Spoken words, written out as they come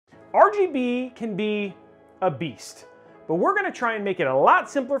RGB can be a beast, but we're gonna try and make it a lot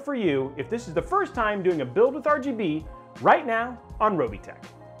simpler for you if this is the first time doing a build with RGB right now on Robeytech.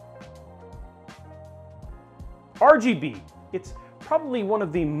 RGB, it's probably one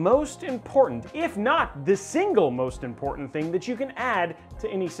of the most important, if not the single most important thing that you can add to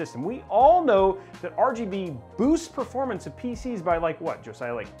any system. We all know that RGB boosts performance of PCs by like what,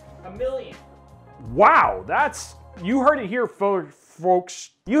 Josiah? Like 1 million. Wow, you heard it here, folks.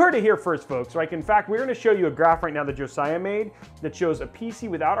 You heard it here first, folks. Like, in fact, we're gonna show you a graph right now that Josiah made that shows a PC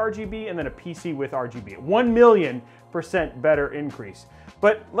without RGB and then a PC with RGB. 1,000,000% better increase.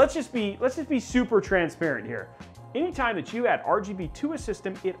 But let's just be super transparent here. Anytime that you add RGB to a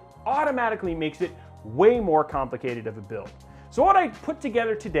system, it automatically makes it way more complicated of a build. So what I put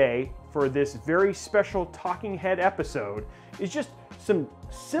together today for this very special talking head episode is just some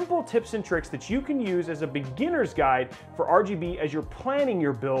simple tips and tricks that you can use as a beginner's guide for RGB as you're planning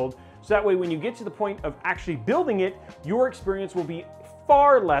your build. So that way when you get to the point of actually building it, your experience will be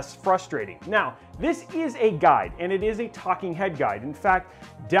far less frustrating. Now, this is a guide and it is a talking head guide. In fact,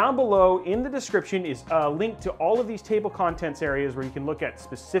 down below in the description is a link to all of these table contents areas where you can look at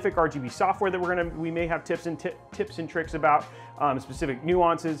specific RGB software that we may have tips and tricks about, specific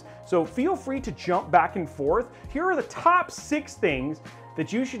nuances. So feel free to jump back and forth. Here are the top 6 things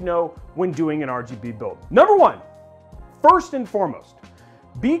that you should know when doing an RGB build. Number 1, first and foremost,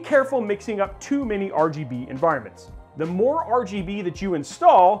 be careful mixing up too many RGB environments. The more RGB that you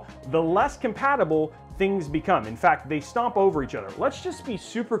install, the less compatible things become. In fact, they stomp over each other. Let's just be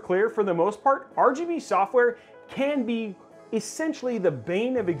super clear, for the most part, RGB software can be essentially the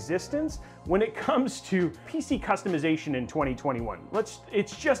bane of existence when it comes to PC customization in 2021.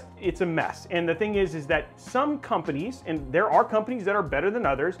 It's a mess. And the thing is that some companies, and there are companies that are better than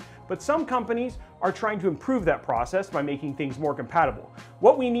others, but some companies are trying to improve that process by making things more compatible.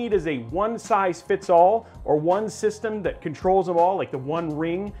 What we need is a one-size-fits-all or one system that controls them all, like the one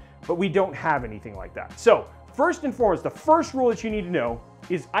ring, but we don't have anything like that. So first and foremost, the first rule that you need to know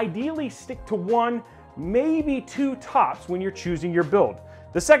is ideally stick to 1, maybe 2 tops when you're choosing your build.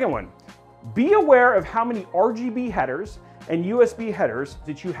 The second one, be aware of how many RGB headers and USB headers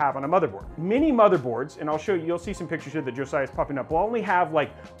that you have on a motherboard. Many motherboards, and I'll show you, you'll see some pictures here that Josiah is popping up, will only have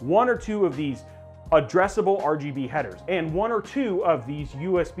like 1 or 2 of these addressable RGB headers and 1 or 2 of these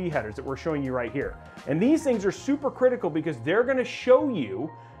USB headers that we're showing you right here. And these things are super critical because they're gonna show you,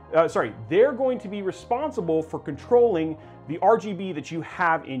 they're going to be responsible for controlling the RGB that you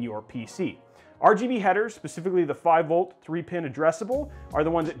have in your PC. RGB headers, specifically the 5-volt 3-pin addressable, are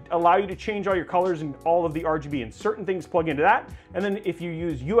the ones that allow you to change all your colors and all of the RGB, and certain things plug into that. And then if you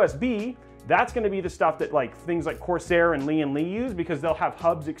use USB, that's going to be the stuff that things like Corsair and Lian Li use, because they'll have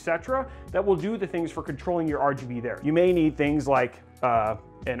hubs, etc., that will do the things for controlling your RGB there. You may need things like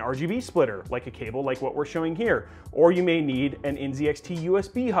an RGB splitter, like a cable like what we're showing here, or you may need an NZXT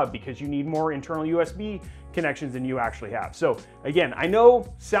USB hub because you need more internal USB connections than you actually have. So again, I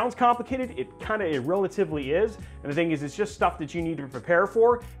know sounds complicated, it relatively is, and the thing is, it's just stuff that you need to prepare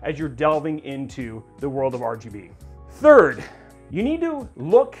for as you're delving into the world of RGB. Third, you need to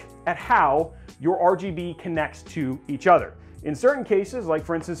look at how your RGB connects to each other. In certain cases, like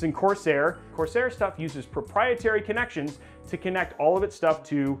for instance in Corsair stuff uses proprietary connections to connect all of its stuff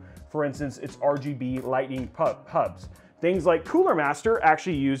to, for instance, its RGB lightning hubs. Things like Cooler Master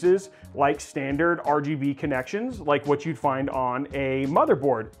actually uses like standard RGB connections, like what you'd find on a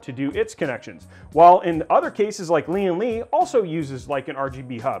motherboard to do its connections. While in other cases like Lian Li also uses like an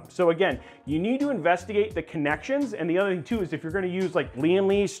RGB hub. So again, you need to investigate the connections. And the other thing too is if you're gonna use like Lian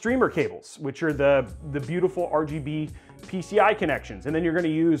Li streamer cables, which are the beautiful RGB PCI connections, and then you're going to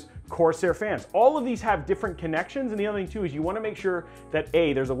use Corsair fans. All of these have different connections, and the other thing too is you want to make sure that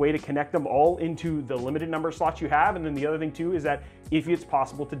there's a way to connect them all into the limited number of slots you have, and then the other thing too is that if it's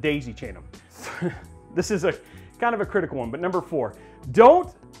possible to daisy chain them. This is a kind of a critical one, but number 4,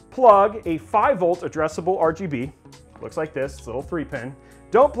 don't plug a 5-volt addressable RGB, looks like this little 3-pin.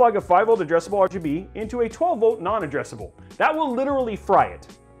 Don't plug a 5-volt addressable RGB into a 12-volt non-addressable. That will literally fry it,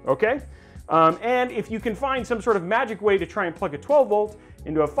 okay? And if you can find some sort of magic way to try and plug a 12-volt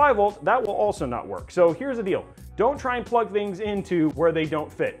into a 5-volt, that will also not work. So here's the deal. Don't try and plug things into where they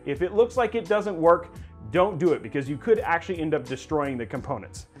don't fit. If it looks like it doesn't work, don't do it, because you could actually end up destroying the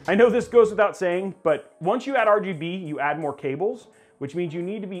components. I know this goes without saying, but once you add RGB, you add more cables, which means you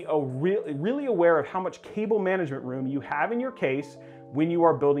need to be really aware of how much cable management room you have in your case when you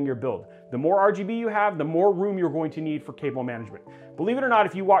are building your build. The more RGB you have, the more room you're going to need for cable management. Believe it or not,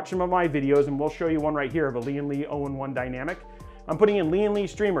 if you watch some of my videos, and we'll show you one right here of a Lian Li 0-in-1 dynamic, I'm putting in Lian Li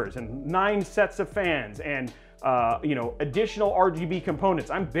streamers and 9 sets of fans and you know, additional RGB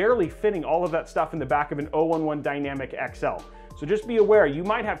components. I'm barely fitting all of that stuff in the back of an 011 Dynamic XL. So just be aware, you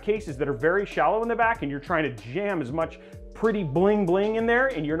might have cases that are very shallow in the back and you're trying to jam as much pretty bling bling in there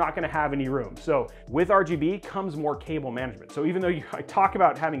and you're not gonna have any room. So with RGB comes more cable management. So even though I talk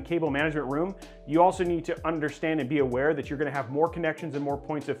about having cable management room, you also need to understand and be aware that you're gonna have more connections and more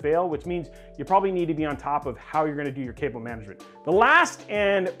points of fail, which means you probably need to be on top of how you're gonna do your cable management. The last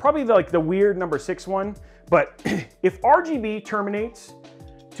and probably the weird number 6 one, but if RGB terminates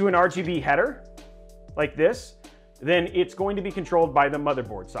to an RGB header like this, then it's going to be controlled by the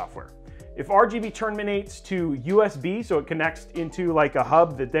motherboard software. If RGB terminates to USB, so it connects into like a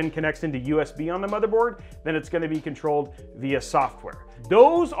hub that then connects into USB on the motherboard, then it's going to be controlled via software.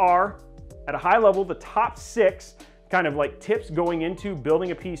 Those are, at a high level, the top 6 kind of like tips going into building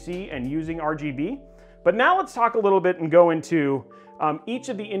a PC and using RGB. But now let's talk a little bit and go into each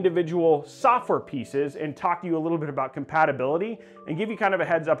of the individual software pieces and talk to you a little bit about compatibility and give you kind of a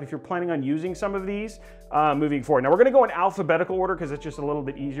heads up if you're planning on using some of these moving forward. Now we're gonna go in alphabetical order because it's just a little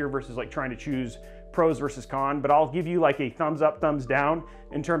bit easier versus like trying to choose pros versus con, but I'll give you like a thumbs up, thumbs down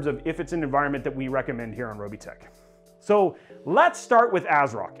in terms of if it's an environment that we recommend here on Robeytech. So let's start with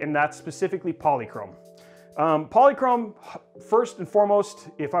ASROCK, and that's specifically Polychrome. Polychrome, first and foremost,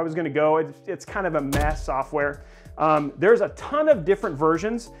 if I was gonna go, it's kind of a mess software. There's a ton of different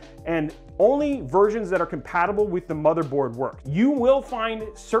versions and only versions that are compatible with the motherboard work. You will find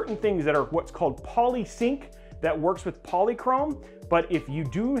certain things that are what's called polysync that works with Polychrome, but if you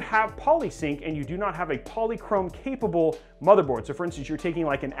do have polysync and you do not have a Polychrome capable motherboard, so for instance, you're taking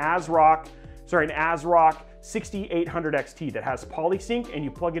like an ASROCK 6800 XT that has polysync and you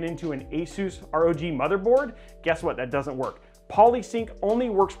plug it into an ASUS ROG motherboard, guess what? That doesn't work. Polysync only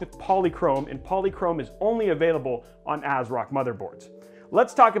works with Polychrome, and Polychrome is only available on ASROCK motherboards.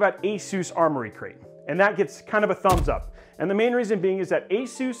 Let's talk about ASUS Armoury Crate, and that gets kind of a thumbs up. And the main reason being is that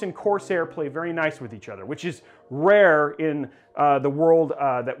ASUS and Corsair play very nice with each other, which is rare in the world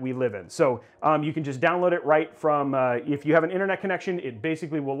that we live in. So you can just download it right from, if you have an internet connection, it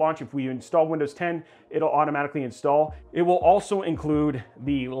basically will launch. If we install Windows 10, it'll automatically install. It will also include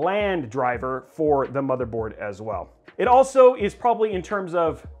the LAN driver for the motherboard as well. It also is probably, in terms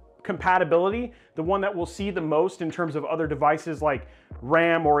of compatibility, the one that we'll see the most in terms of other devices like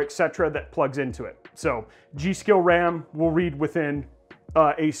RAM or etc. that plugs into it. So G.Skill RAM will read within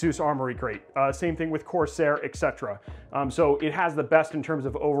ASUS Armoury Crate. Same thing with Corsair, etc. So it has the best in terms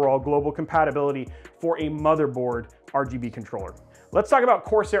of overall global compatibility for a motherboard RGB controller. Let's talk about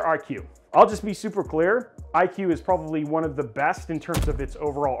Corsair iCUE. I'll just be super clear. iCUE is probably one of the best in terms of its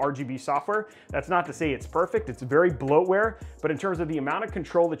overall RGB software. That's not to say it's perfect. It's very bloatware, but in terms of the amount of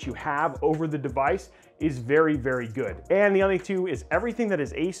control that you have over the device is very, very good. And the other thing too is everything that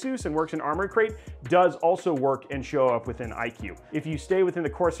is ASUS and works in Armoury Crate does also work and show up within iCUE. If you stay within the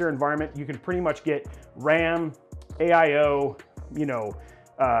Corsair environment, you can pretty much get RAM, AIO, you know,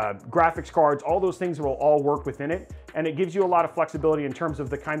 graphics cards, all those things will all work within it. And it gives you a lot of flexibility in terms of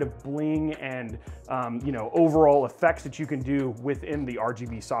the kind of bling and you know, overall effects that you can do within the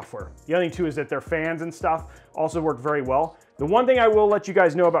RGB software. The other thing too is that their fans and stuff also work very well. The one thing I will let you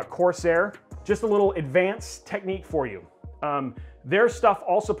guys know about Corsair, just a little advanced technique for you. Their stuff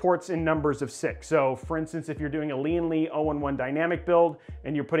all supports in numbers of 6. So for instance, if you're doing a Lian Li L-Connect dynamic build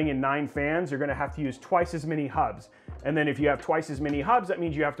and you're putting in 9 fans, you're gonna have to use twice as many hubs. And then if you have twice as many hubs, that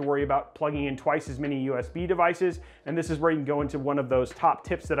means you have to worry about plugging in twice as many USB devices. And this is where you can go into one of those top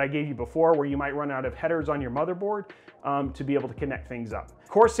tips that I gave you before, where you might run out of headers on your motherboard to be able to connect things up.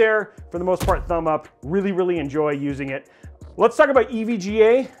 Corsair, for the most part, thumb up. Really, really enjoy using it. Let's talk about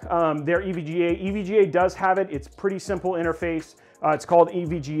EVGA. Their EVGA. EVGA does have it. It's pretty simple interface. It's called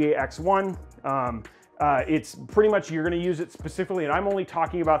EVGA X1. It's pretty much, you're going to use it specifically, and I'm only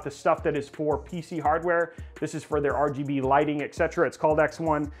talking about the stuff that is for PC hardware. This is for their RGB lighting, etc. It's called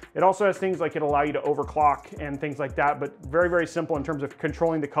X1. It also has things like it'll allow you to overclock and things like that, but very, very simple in terms of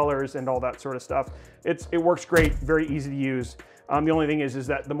controlling the colors and all that sort of stuff. It works great, very easy to use. The only thing is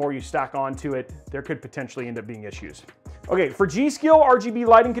that the more you stack onto it, there could potentially end up being issues. Okay, for G.Skill RGB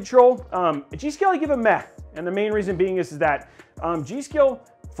lighting control, G.Skill I give a meh, and the main reason being is that G.Skill,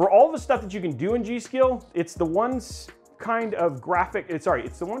 for all the stuff that you can do in G.Skill, it's the one kind of it's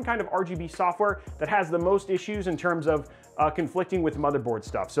the one kind of RGB software that has the most issues in terms of conflicting with motherboard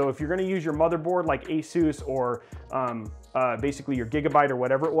stuff. So if you're gonna use your motherboard like ASUS or basically your Gigabyte or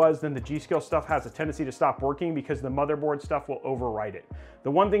whatever it was, then the G.Skill stuff has a tendency to stop working because the motherboard stuff will override it. The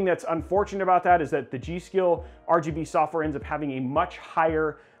one thing that's unfortunate about that is that the G.Skill RGB software ends up having a much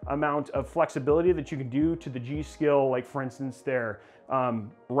higher amount of flexibility that you can do to the G.Skill, like for instance, their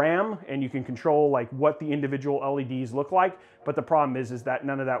RAM, and you can control like what the individual LEDs look like. But the problem is that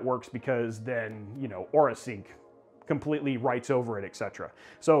none of that works because then, you know, AuraSync completely writes over it, etc.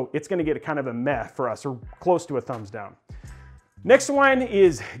 So it's going to get a kind of a meh for us, or close to a thumbs down. Next one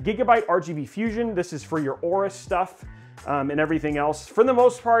is Gigabyte RGB Fusion. This is for your Aura stuff and everything else. For the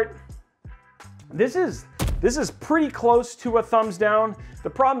most part, this is pretty close to a thumbs down. The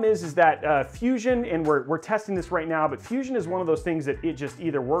problem is that Fusion, and we're testing this right now, but Fusion is one of those things that it just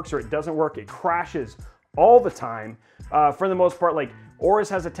either works or it doesn't work. It crashes all the time. For the most part, like Aura's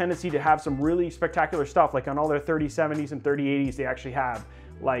has a tendency to have some really spectacular stuff, like on all their 3070s and 3080s, they actually have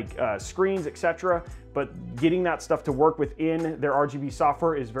like screens, etc. But getting that stuff to work within their RGB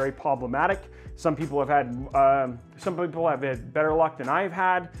software is very problematic. Some people have had better luck than I've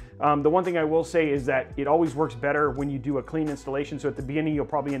had. The one thing I will say is that it always works better when you do a clean installation. So at the beginning, you'll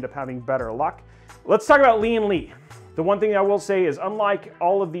probably end up having better luck. Let's talk about Lian Li. The one thing I will say is, unlike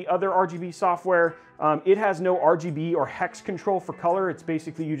all of the other RGB software, it has no RGB or hex control for color. It's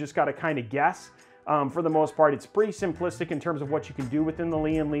basically, you just got to kind of guess. For the most part, it's pretty simplistic in terms of what you can do within the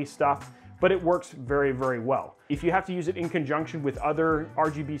Lian Li stuff, but it works very, very well. If you have to use it in conjunction with other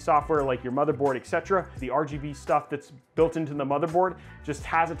RGB software like your motherboard, etc., the RGB stuff that's built into the motherboard just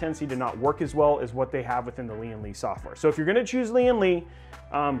has a tendency to not work as well as what they have within the Lian Li software. So if you're going to choose Lian Li,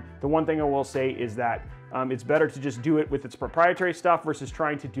 the one thing I will say is that it's better to just do it with its proprietary stuff versus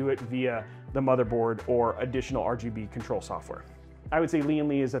trying to do it via the motherboard or additional RGB control software. I would say Lian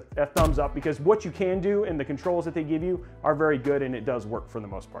Li is a thumbs up, because what you can do and the controls that they give you are very good, and it does work for the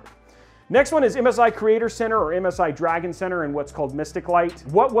most part. Next one is MSI Creator Center, or MSI Dragon Center, and what's called Mystic Light.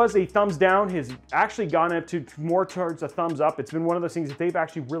 What was a thumbs down has actually gone up to more towards a thumbs up. It's been one of those things that they've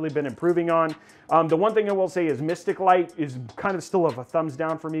actually really been improving on. The one thing I will say is Mystic Light is kind of still of a thumbs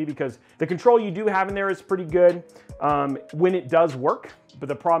down for me, because the control you do have in there is pretty good when it does work. But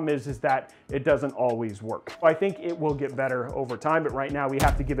the problem is that it doesn't always work. I think it will get better over time, but right now we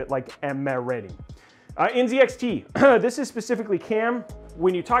have to give it like a rating. NZXT, this is specifically Cam.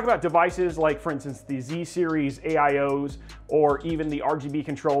 When you talk about devices like, for instance, the Z series AIOs, or even the RGB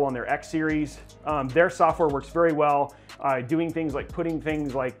control on their X series, their software works very well. Doing things like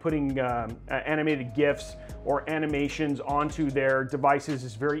putting animated GIFs or animations onto their devices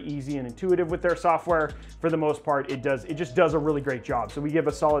is very easy and intuitive with their software. For the most part, it just does a really great job. So we give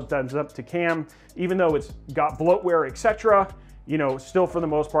a solid thumbs up to Cam, even though it's got bloatware, etc. You know, still for the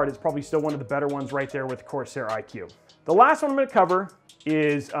most part, it's probably still one of the better ones right there with Corsair iCUE. The last one I'm going to cover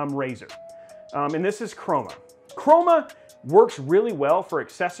is Razer, and this is Chroma. Chroma works really well for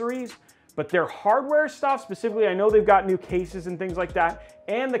accessories, but their hardware stuff, specifically, I know they've got new cases and things like that,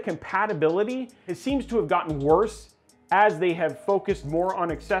 and the compatibility, it seems to have gotten worse as they have focused more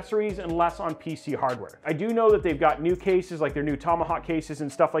on accessories and less on PC hardware. I do know that they've got new cases, like their new Tomahawk cases and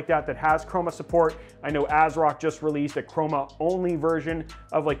stuff like that, that has Chroma support. I know ASROCK just released a Chroma only version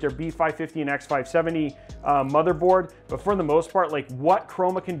of like their B550 and X570 motherboard. But for the most part, like what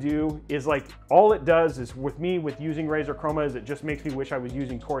Chroma can do is like, all it does is with using Razer Chroma is it just makes me wish I was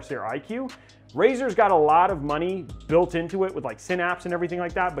using Corsair iCUE. Razer's got a lot of money built into it with like Synapse and everything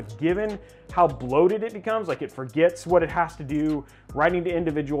like that, but given how bloated it becomes, like it forgets what it has to do, writing to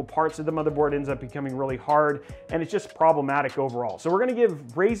individual parts of the motherboard ends up becoming really hard, and it's just problematic overall. So we're gonna give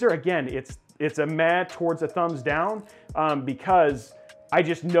Razer, again, it's a meh towards a thumbs down, because I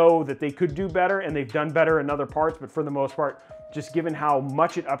just know that they could do better, and they've done better in other parts, but for the most part, just given how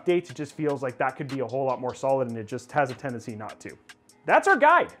much it updates, it just feels like that could be a whole lot more solid, and it just has a tendency not to. That's our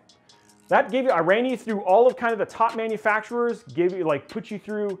guide. I ran you through all of kind of the top manufacturers, put you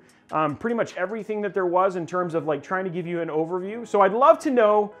through pretty much everything that there was in terms of like trying to give you an overview. So I'd love to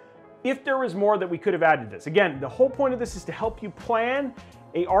know if there was more that we could have added to this. Again, the whole point of this is to help you plan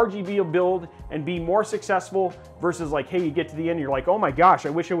a RGB build and be more successful versus like, hey, you get to the end and you're like, oh my gosh, I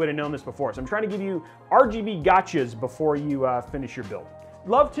wish I would have known this before. So I'm trying to give you RGB gotchas before you finish your build.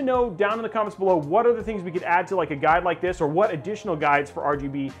 Love to know down in the comments below what other things we could add to like a guide like this, or what additional guides for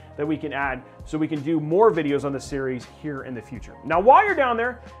RGB that we can add so we can do more videos on this series here in the future. Now, while you're down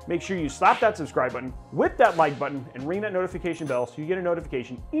there, make sure you slap that subscribe button with that like button and ring that notification bell so you get a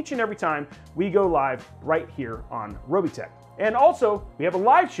notification each and every time we go live right here on Robeytech. And also, we have a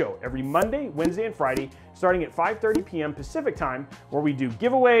live show every Monday, Wednesday, and Friday, starting at 5:30 p.m. Pacific time, where we do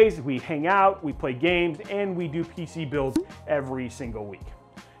giveaways, we hang out, we play games, and we do PC builds every single week.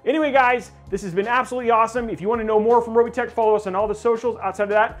 Anyway, guys, this has been absolutely awesome. If you want to know more from Robeytech, follow us on all the socials. Outside of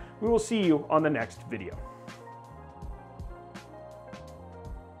that, we will see you on the next video.